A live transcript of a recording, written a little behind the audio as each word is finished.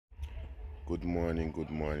Good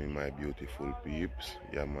morning, my beautiful peeps.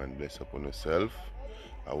 Yeah, man, bless upon yourself.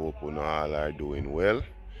 I hope you all are doing well.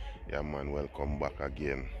 Yeah, man, welcome back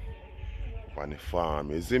again on the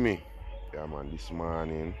farm. You see me? Yeah, man, this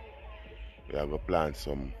morning we are gonna plant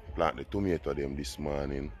the tomato them this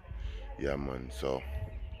morning. Yeah, man, so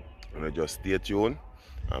you know, just stay tuned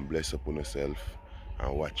and bless upon yourself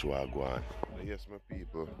and watch what go on. Yes, my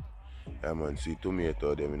people. Yeah, man, see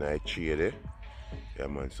tomato them in a tree there. Yeah,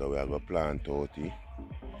 man, so we are gonna plant out it.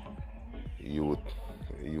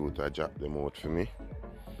 Youth I drop them out for me.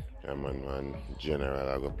 Yeah, man, general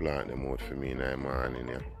I go plant them out for me in the morning.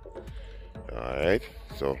 Yeah. Alright,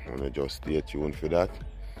 so I'm gonna just stay tuned for that.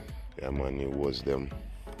 Yeah, man, it was them.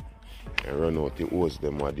 I run out the hose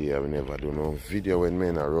them what day. I never do no video when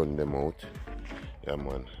men I run them out. Yeah,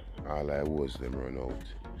 man, all I was them run out.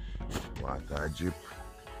 Water drip.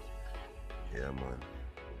 Yeah, man.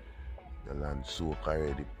 The land soak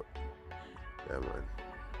already. Yeah, man.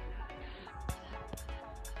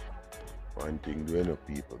 One thing doing no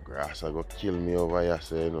people, grass I go kill me over here,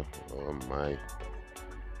 say no. Oh my.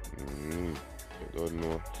 You don't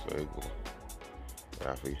know, so you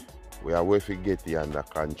go. We are way to get it under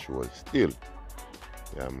control still.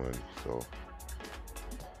 Yeah, man, so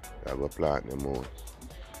I go plant them out.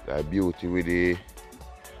 The beauty with the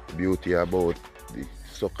beauty about the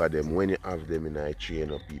sucker them, when you have them in a tree,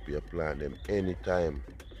 no people, you plant them anytime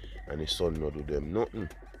and the sun no do them nothing.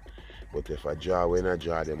 But if when I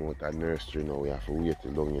draw them out of nursery now, we have to wait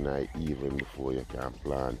till long in the evening before you can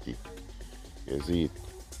plant it. You see it?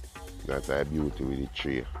 That's a beauty with the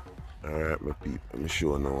tree. Alright, my people, let me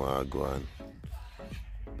show you now how I go on.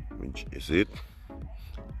 You see it?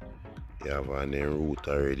 You have an root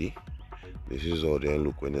already. This is how they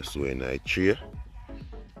look when you sow in a tree.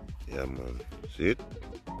 Yeah, man. See it?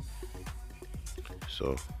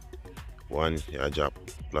 So, one, you drop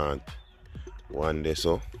plant one there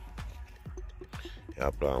so.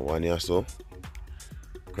 You plant one here so,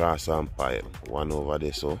 cross and pile, one over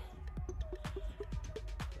there so.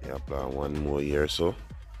 You plant one more here so.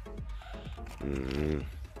 So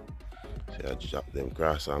you drop them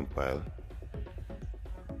cross and pile.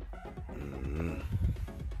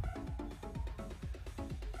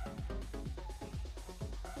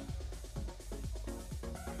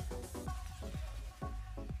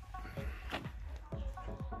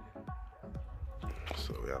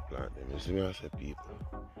 So we are planting them. You see me, I say people.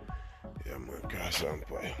 Yeah, man, cross and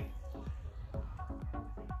pile.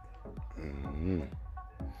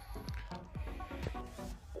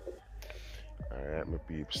 Alright, my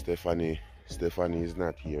people. Stephanie is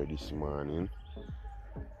not here this morning.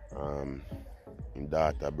 In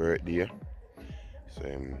daughter birthday. So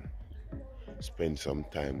spend some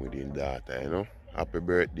time with his daughter, you know. Happy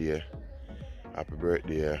birthday,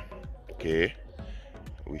 okay.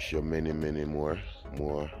 Wish you many more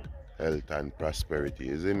health and prosperity,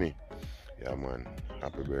 you see me? Yeah, man,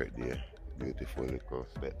 happy birthday, beautiful little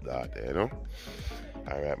stepdaughter, you know.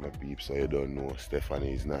 Alright, my peeps, so you don't know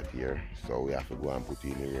Stephanie is not here, so we have to go and put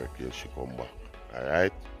in the work till she come back.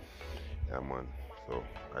 Alright? Yeah, man, so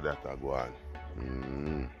that I go on.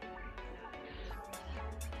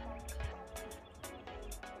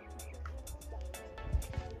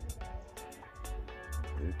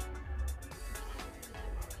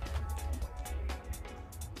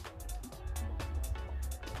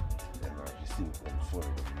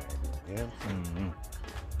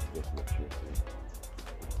 Just make sure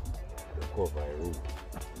the cover a room.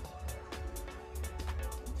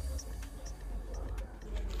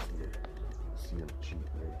 See them cheap,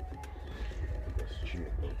 right? That's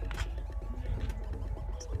cheap,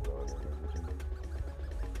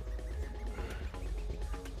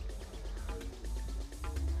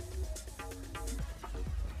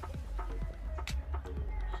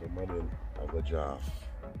 some of them I go draft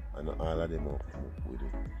and all of them up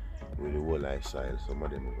with the whole lifestyle. Some of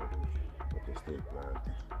them go, but they still plant.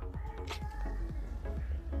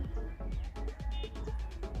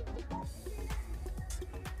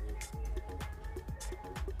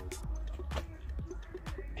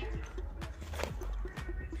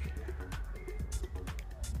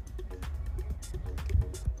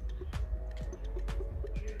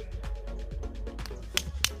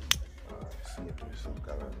 See if there's some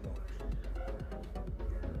color now.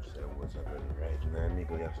 What's up, right now,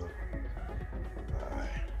 nigga? Yes, sir.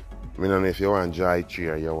 I don't know if you want to dry tree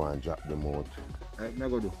or you want to drop them out. I'm not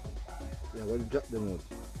going to do. Yeah, we'll drop them out.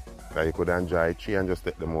 Like you could dry tree and just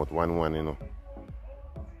take them out one, you know.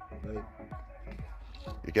 Right.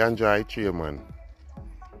 You can dry tree, man.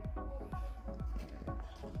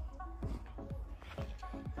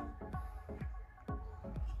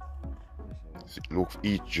 look for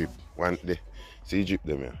each drip. One day, see drip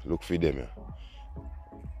them here. Look for them here.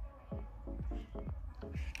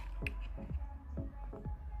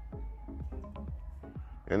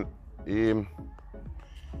 And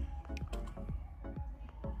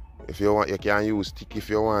if you want, you can use stick if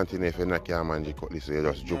you want. If you not can manage cut this, you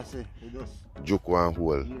just juke one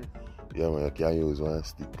hole. Yes. Yeah, man, you can use one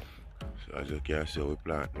stick. So as you can see, we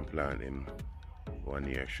plant him 1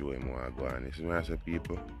 year, show him what I go on. This is my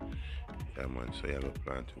people. Yeah, man, so you have a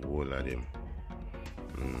plant all of them.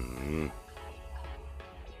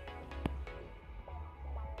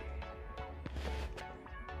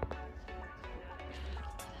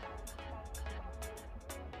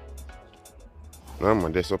 No,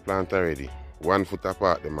 man, there's a plant already. 1 foot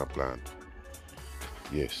apart, them a plant.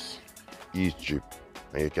 Yes. Each drip.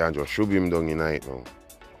 And you can just shove him down in night now.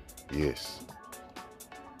 Yes.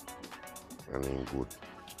 I mean, good.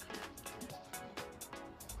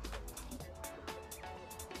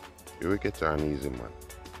 You will get on easy, man.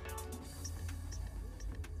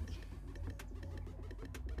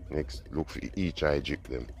 Next, look for each eye drip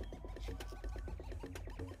them.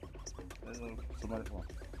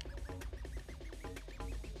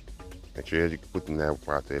 Make sure you put in that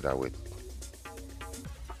part of that wet.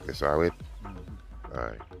 This all wet?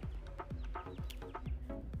 Alright.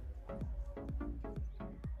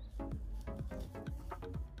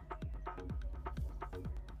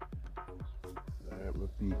 Alright, my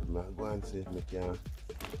people, I go and see if I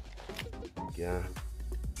can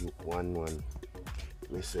juke one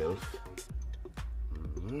myself. I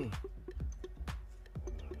don't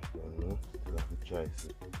know. I have to try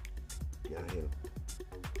see. Can't help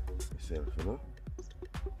myself, you know.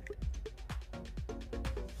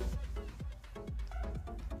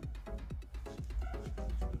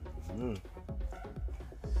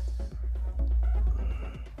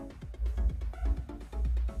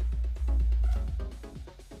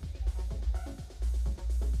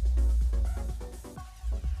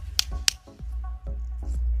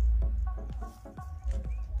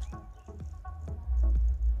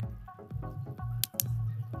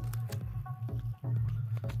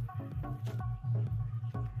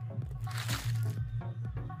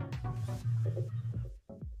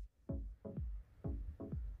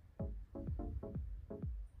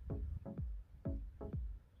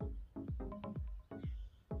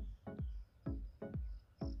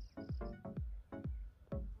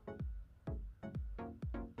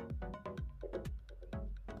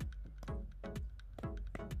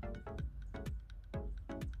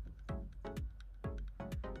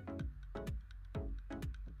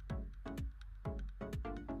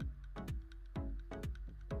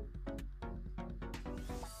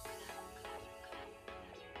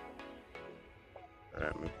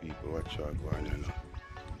 Alright, my people, watch out go on, you know.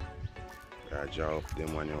 I draw up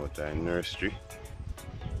them one out of nursery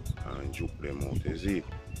and juke them out, you see?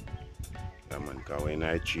 Yeah, man, because when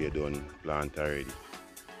I tree done plant already,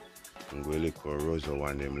 I'm going to look for rosa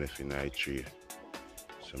one them left in my tree.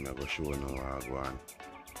 So I'm going to show you how I go on.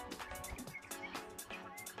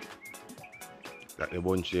 That the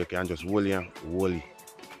bunch you can just hold it,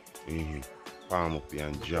 palm up here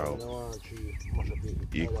and jaw.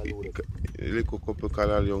 A little couple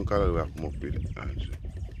color, young color, we have come up with it.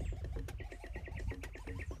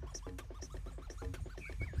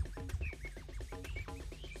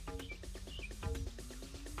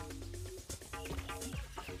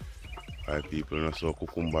 Alright, people, not so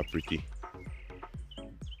cucumber pretty.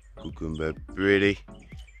 Cucumber pretty.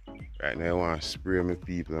 Right now, I want to spray my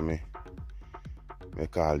people. I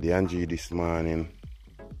call the Angie this morning.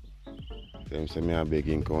 Them say me a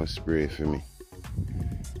begging come spray for me.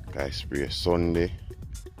 I spray Sunday.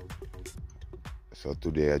 So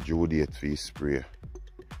today I due date for spray.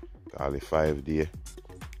 Call it 5 days.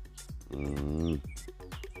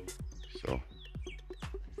 So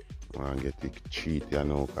I want to get it cheat, you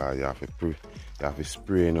know, because you have to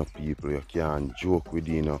spray enough people. You can't joke with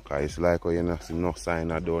it, you know, because it's like how you not see no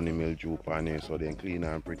sign of downy mildew on it, so then clean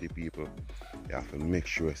and pretty people. You have to make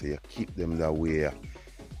sure so you keep them that way.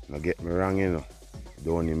 Now get me wrong, you know.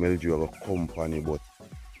 Downy mildew have a company, but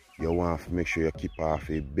you want to make sure you keep off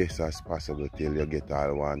it best as possible till you get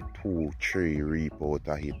all 1, 2, 3 reap out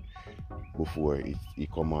of it before it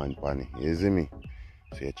come on pan. You see me?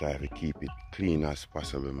 So you try to keep it clean as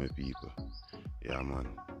possible, my people. Yeah, man.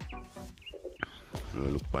 Now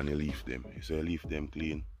look on the leaf them. You say leaf them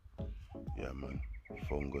clean. Yeah, man.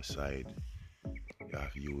 Fungicide. You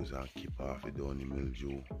have to use and keep off the downy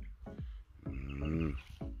mildew.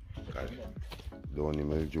 Downy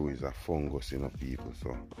mildew is a fungus, you know, people.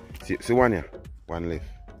 So see one here, one left.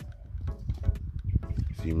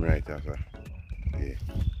 See him right after. Yeah.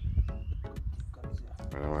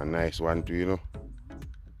 And a nice one too, you know.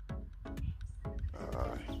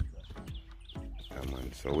 Yeah,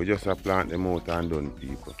 man. So we just plant them out and done,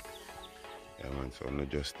 people. Yeah, man. So no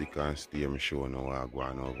just stick and stay. I'm sure no I go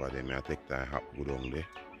on over there. I take time hop good on there.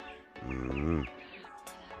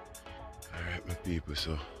 Alright, my people.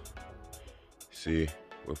 So see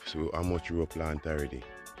how much we plant already.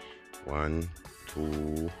 1,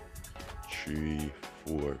 2, 3,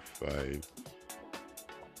 4, 5.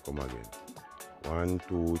 Come again. 1,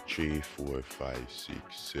 2, 3, 4, 5, 6,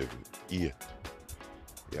 7, 8.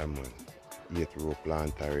 Yeah, man. 8 row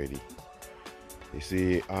plant already. You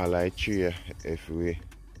see, all I cheer every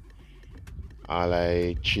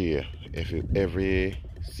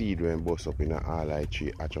seed when bust up in a all I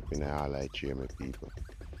tree, hatch up in a all I tree, my people.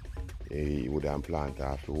 You wouldn't plant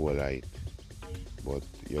off the whole light. But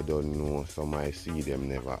you don't know, some I see them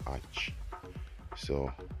never hatch.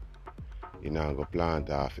 So you now go plant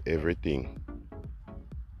off everything.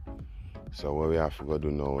 So what we have to go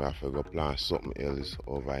do now, we have to go plant something else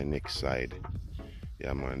over the next side.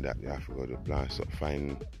 Yeah, man, that we have to go to plant something.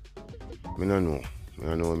 Find, I don't know when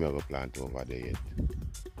I'm going to plant over there yet.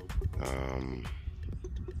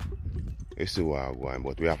 Let's see what I'm going,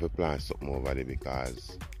 but we have to plant something over there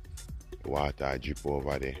because water drip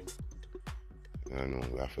over there. I don't know,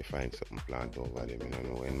 we have to find something plant over there. I don't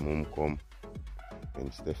know, when Mom come,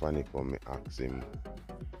 when Stephanie come, I ask him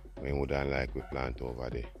when would I like we plant over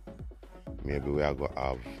there. Maybe we are going to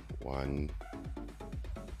have 1,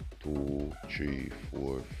 2, 3,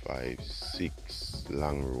 4, 5, 6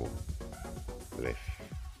 long row left.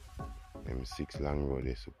 Them 6 long row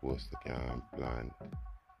they're supposed to can plant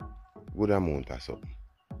good amount of something.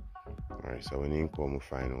 Alright, so when you come we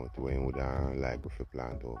find out when would I like if we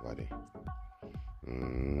plant over there.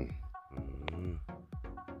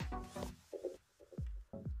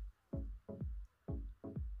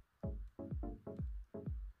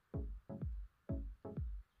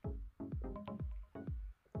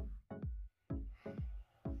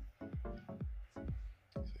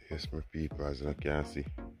 Yes, my people, as you can see,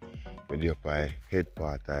 with the upper head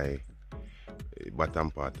part,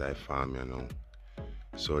 bottom part I farm, you know.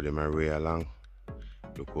 So them are way along.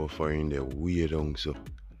 Look how far in the way down, so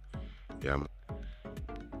yeah, man.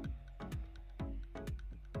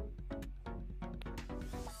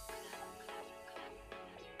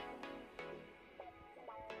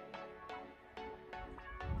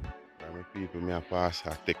 My people, me a pass,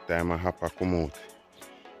 I take time and hop a come out.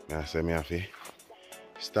 I say me have to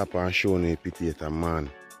stop and show you the potato, man.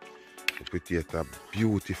 The potato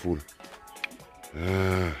beautiful.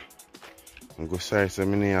 I'm go sorry, so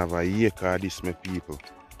I have a acre of this, my people.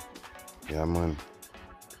 Yeah, man.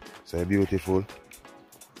 So beautiful.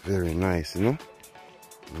 Very nice, you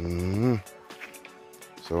know.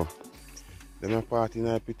 So, them a part in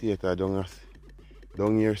a potato down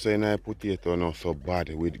here, so in a potato not so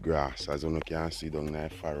bad with grass, as you can see down in a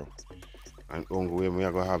furrow. And we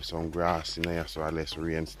are going to have some grass in here so less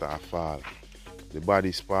rain start fall. The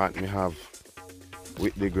body part me have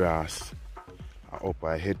with the grass up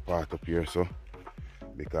a head part up here, so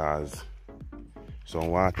because some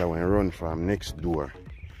water when run from next door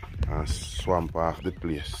and swamp off the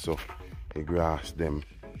place, so the grass them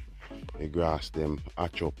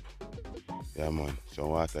hatch up. Yeah, man. So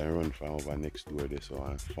water run from over next door there, so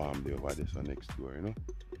and farm there over there, so next door, you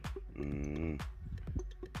know.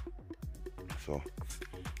 So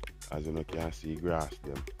as you can see grass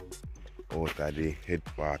them out of the head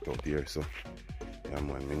part up here, so yeah,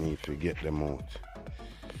 man, we need to get them out.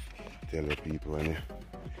 Tell the people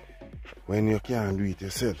when you can't do it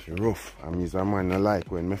yourself, you're rough. I mean, a man I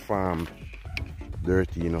like when my farm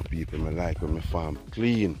dirty, you know, people. I like when my farm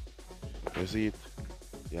clean. You see it?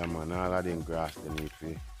 Yeah, man, all of them grass they need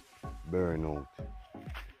to burn out.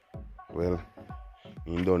 Well,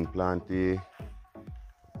 he done plant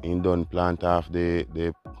off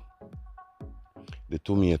the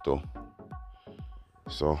tomato.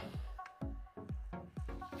 So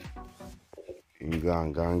you go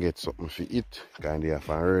and get something to eat. Kind of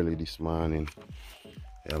early this morning.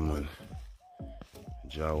 Yeah, man.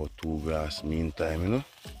 Jaw 2 grass meantime, you know.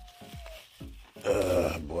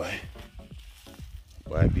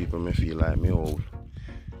 Boy, people me feel like me old.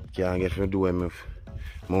 Can't get to do what I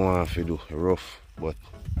want to do. Rough, but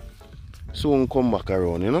soon come back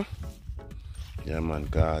around, you know. Yeah, man,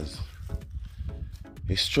 cause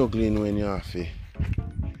it's struggling when you have to.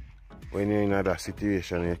 When you're in that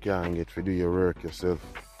situation, you can't get to do your work yourself.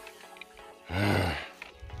 Oh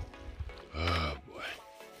boy.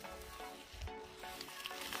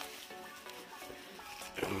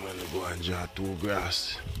 I'm gonna go and draw 2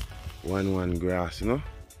 grass. One grass, you know?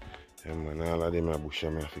 And man, all of them are bush, I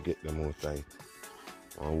have to get them out tight.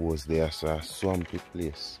 One was there, so a swampy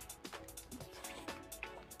place.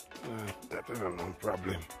 That is no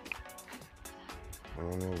problem. I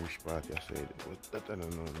don't know which part I said, but that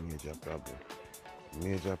is no major problem.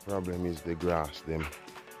 Major problem is the grass them.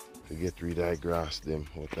 To get rid of the grass them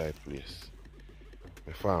out of that place.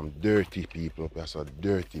 My farm dirty people up there, so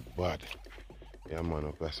dirty bad. Yeah man,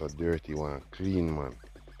 up there so dirty one, clean man.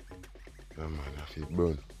 Yeah man, I feel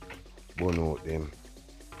burn out them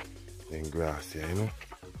grass here, you know.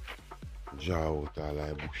 Draw out all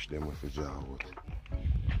the bush them if you draw out.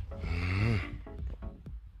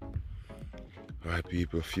 Right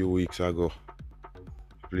people, a few weeks ago,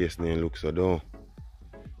 the place name looks so down.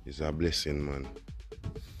 It's a blessing man.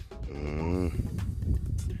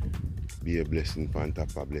 Be a blessing on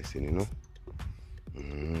top of blessing, you know.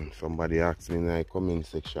 Somebody asked me in the comment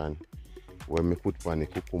section where me put on the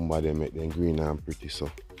cucumber they make them green and pretty. So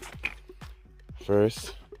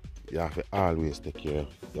first you have to always take care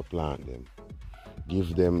of your plant them.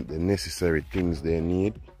 Give them the necessary things they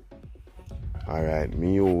need. Alright,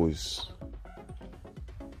 me use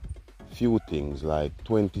few things like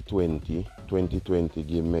 2020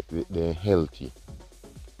 give make them healthy.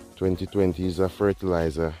 2020 is a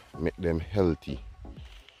fertilizer, make them healthy.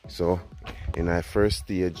 So in our first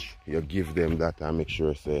stage, you give them that and make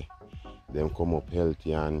sure say them come up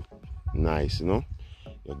healthy and nice, you know.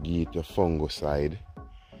 You give it a fungicide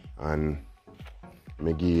and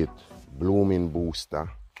me give it blooming booster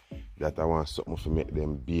that I want something to make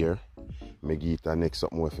them bear. Me give it a next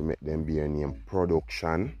something to make them bear named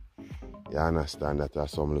production. You understand that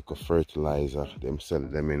there's some little fertilizer, them sell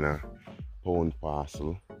them in a pound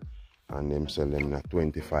parcel. And them sell them in a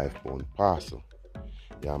 25-pound parcel.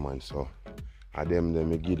 Yeah man, so I them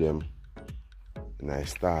me give them in a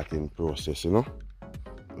starting process, you know.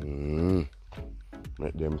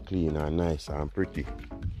 Make them clean and nice and pretty.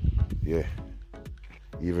 Yeah.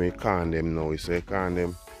 Even you can them now, you say can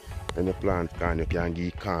them when the plant can, you can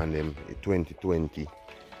give can them the 2020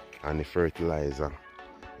 and the fertilizer.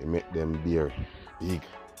 You make them bear big,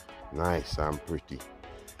 nice and pretty.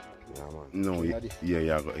 Yeah man. No, yeah,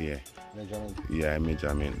 Measurement. Yeah,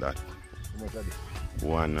 measurement that. How much are they?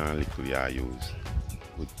 One little yeah I use.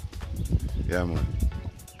 Good. Yeah man.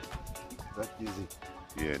 That is it.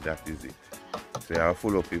 Yeah, that is it. So I'll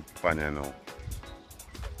full up the pan now.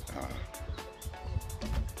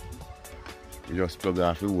 You just plug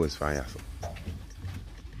off the hose for yourself.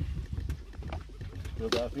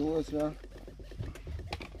 Plug off the hose now.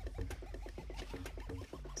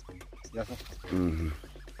 Yes sir.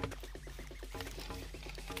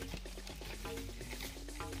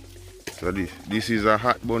 So this is a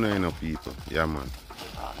hot burner, you know, people. Yeah man.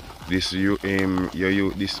 This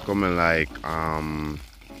this coming like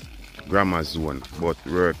Grandma Zone, but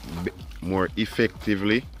work more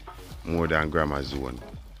effectively more than Grandma Zone.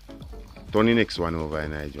 Turn the next one over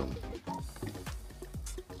in Nigeria.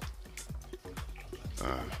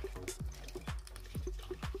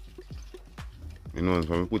 You know,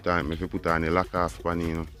 if I put on the lock off pan,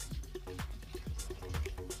 you know.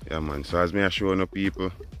 Yeah man. So as me I show no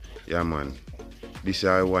people. Yeah man, this is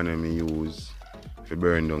the one I use to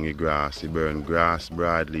burn down the grass. You burn grass,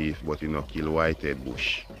 broadleaf, but you don't kill whitehead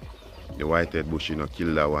bush. The whitehead bush you don't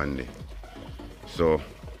kill that one there. So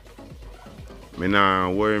I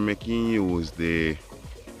now worry making use the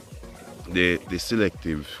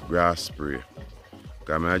selective grass spray.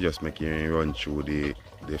 Because I just making run through the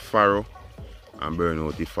furrow and burn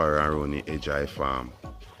out the furrow around the edge of the farm.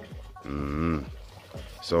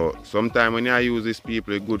 So sometimes when you use this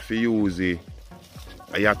people, it's good for use it.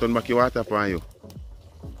 You have to turn back your water upon you.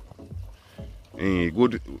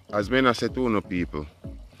 Good, as many as I say to no people,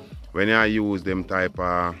 when you use them type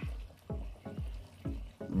of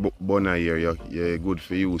burner here, you're good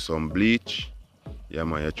for use some bleach. Yeah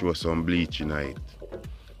man, you throw some bleach in it.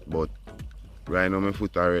 But right now my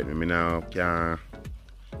foot already, I now can't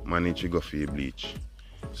manage to go for bleach.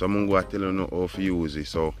 So I'm going to tell you how to use it.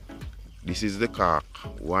 So this is the cork.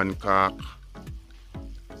 One cork.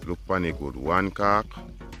 Look on it good. One cork,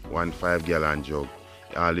 1 5-gallon jug.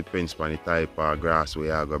 It all depends on the type of grass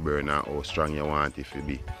where you go burn and how strong you want it to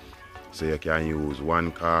be. So you can use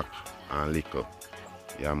 1 cork and liquor.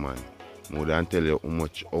 Yeah man. More than tell you how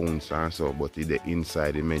much ounce and so, but it's the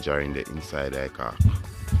inside, the measuring the inside of the cork.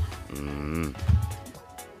 And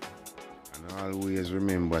always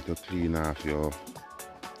remember to clean off your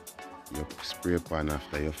spray pan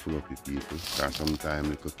after you fill up the people, because sometimes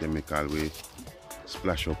little chemical will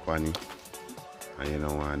splash up on it and you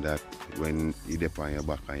don't want that when you dip on your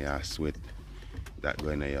back and you sweat that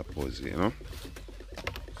going in your pussy, you know.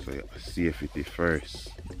 So you safety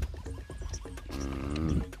first.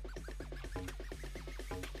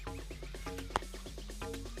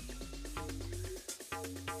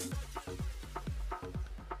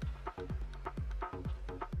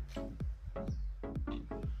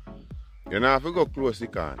 You don't have to go close, you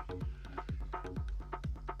can.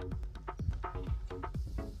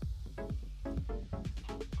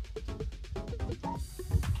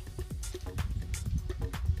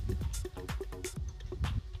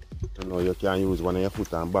 You know, you can use one of your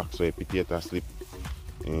foot and back so your potato slip.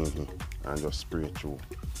 And just spray through.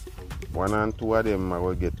 One and two of them I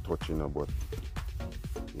will get touching, you know, but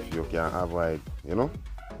if you can avoid, you know.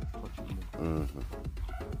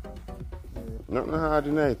 Nothing hard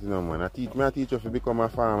in it, you know, man. I teach you to become a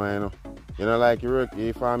farmer, you know. You know, like you work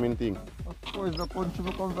a farming thing. Of course, the country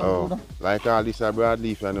becomes a Oh, good. like all this a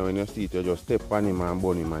broadleaf, you know, when you see it, you just step on him and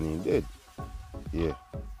burn him and he's dead. Yeah.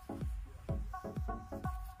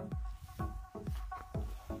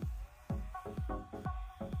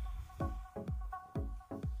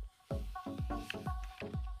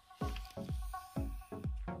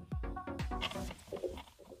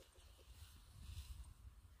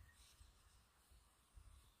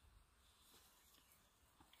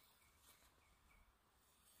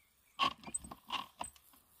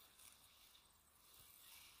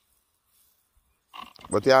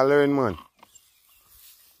 But you learn, man.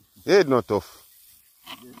 It's not tough.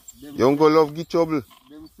 You don't go love get trouble.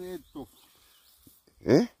 Them say it's tough.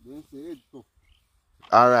 Eh? Them say it's tough.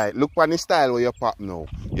 Alright, look on the style where you pop now.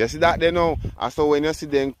 You see that there now? And so when you see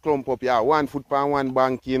them clump up, you have 1 foot pan one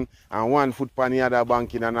banking and 1 foot pan the other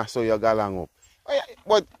banking and that's how you go along up.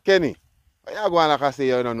 But Kenny, you go on like I say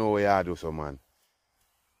you don't know what you do, so man.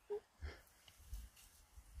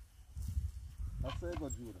 That's how you go,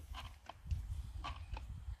 Judah.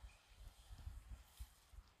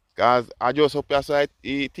 Because I just up here so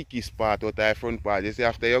the thickest part out the front part. You see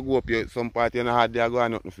after you go up some part you know hard there go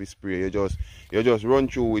nothing for spray. You just run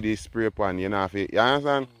through with the spray pan, you know have to, you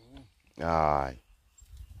understand? Aye.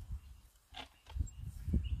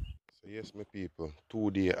 So yes my people,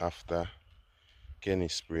 2 days after Kenny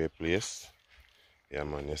spray place. Yeah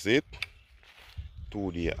man, you see it?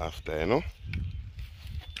 2 days after, you know.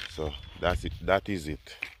 So that's it, that is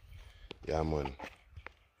it. Yeah man.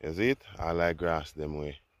 You see it? I like grass them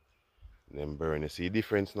way. Them burn. You see the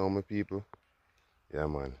difference now my people? Yeah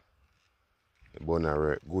man. The bun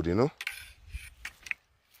are good, you know.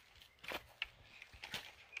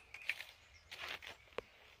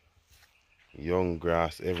 Young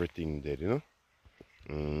grass, everything dead, you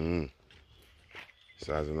know.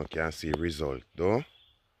 So as you can see result though.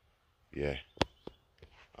 Yeah.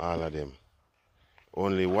 All of them.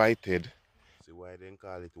 Only whitehead. See why they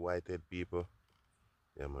call it whitehead people?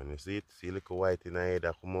 Yeah man, you see it? See little white in the head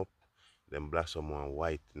that come up. Them blossom one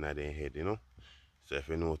white in their head, you know. So if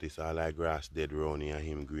you notice all that grass dead round here,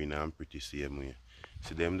 him green and pretty same way.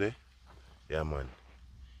 See them there? Yeah man.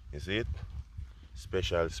 You see it?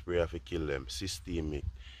 Special spray to kill them. Systemic.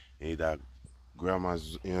 You need a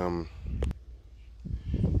grandma's you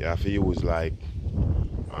have to use like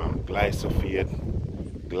glyphosate,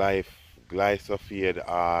 glyphosate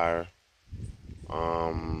or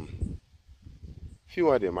few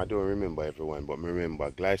of them I don't remember everyone, but remember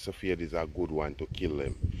glyphosate is a good one to kill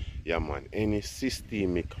them. Yeah man, any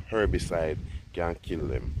systemic herbicide can kill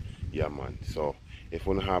them. Yeah man. So if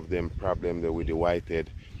you don't have them problem there with the whitehead,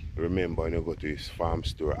 remember when you go to his farm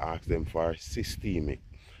store, ask them for systemic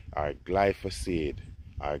or glyphosate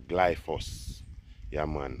or glyphos. Yeah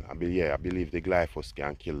man, I believe the glyphos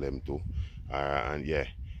can kill them too. And yeah,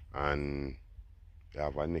 and they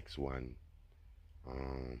have a next one.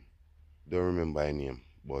 Don't remember any name,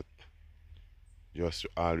 but just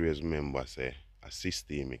always remember say a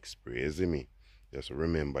systemic spray, you see me? Just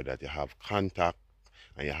remember that you have contact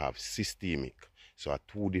and you have systemic. So a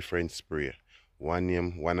 2 different spray. One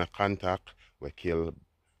a contact will kill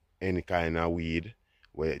any kind of weed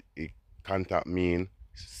where it contact mean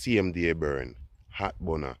same day burn. Hot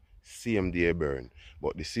burner, same day burn.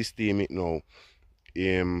 But the systemic now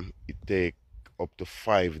it take up to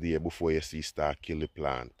 5 days before you see start kill the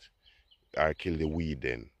plant or kill the weed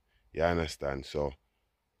then. You understand? So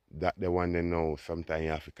that the one they know sometimes you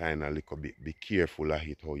have to kind of be careful of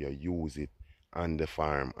it how you use it on the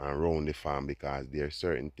farm and around the farm, because there are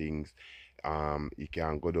certain things you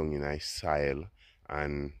can go down in a soil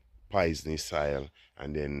and poison the soil,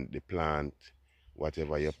 and then the plant,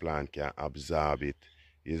 whatever you plant, can absorb it.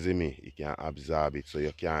 You see me? You can absorb it, so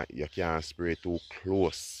you can't spray too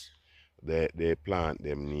close the plant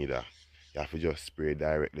them neither. You have to just spray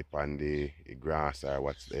directly upon the grass or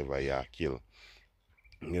whatever you kill.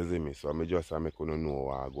 You see me? So I just make you know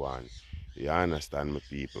what I go on. You understand me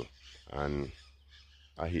people? And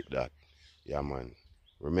I hit that. Yeah man.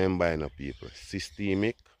 Remember, you know, people,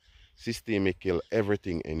 systemic kill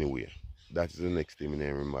everything anyway. That's the next thing I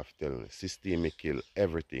remember telling you. Systemic kill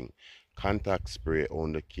everything. Contact spray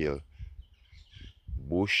on the kill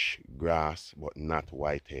bush grass, but not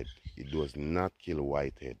whitehead. It does not kill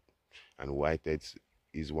whitehead, and whitehead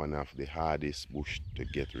is one of the hardest bush to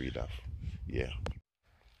get rid of. Yeah.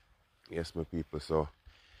 Yes, my people. So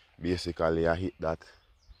basically, I hit that.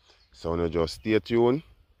 So now just stay tuned.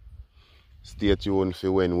 Stay tuned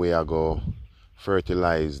for when we are go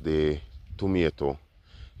fertilize the tomato.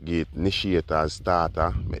 Get initiate as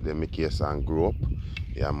starter, make them make case and grow up.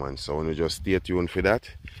 Yeah, man. So now just stay tuned for that.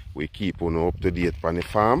 We keep on up to date on the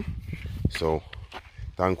farm. So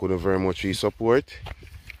thank you very much for your support.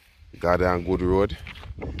 God and good road.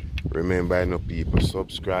 Remember, people,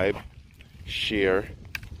 subscribe, share,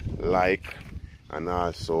 like, and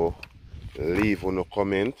also leave on a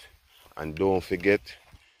comment. And don't forget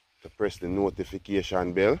to press the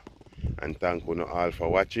notification bell. And thank you all for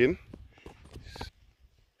watching.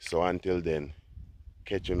 So until then,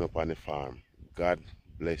 catch you up on the farm. God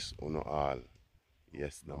bless you all.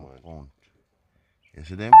 Yes, no man. You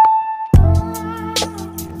see them?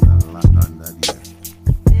 There's a lot under there.